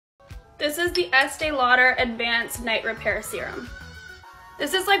This is the Estée Lauder Advanced Night Repair Serum.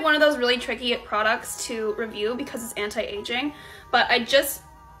 This is like one of those really tricky products to review because it's anti-aging, but I just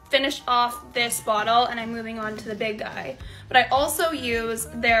finished off this bottle and I'm moving on to the big guy. But I also use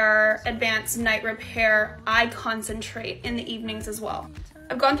their Advanced Night Repair Eye Concentrate in the evenings as well.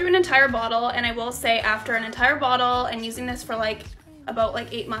 I've gone through an entire bottle, and I will say after an entire bottle and using this for about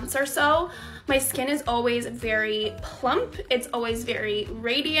 8 months or so, my skin is always very plump, it's always very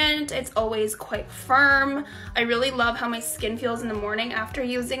radiant, it's always quite firm. I really love how my skin feels in the morning after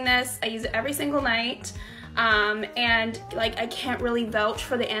using this. I use it every single night, and I can't really vouch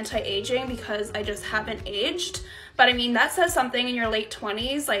for the anti-aging because I just haven't aged. But I mean, that says something. In your late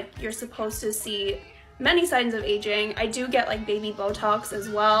 20s, you're supposed to see many signs of aging. I do get baby Botox as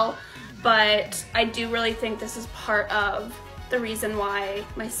well, but I do really think this is part of the reason why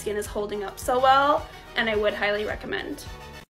my skin is holding up so well, and I would highly recommend.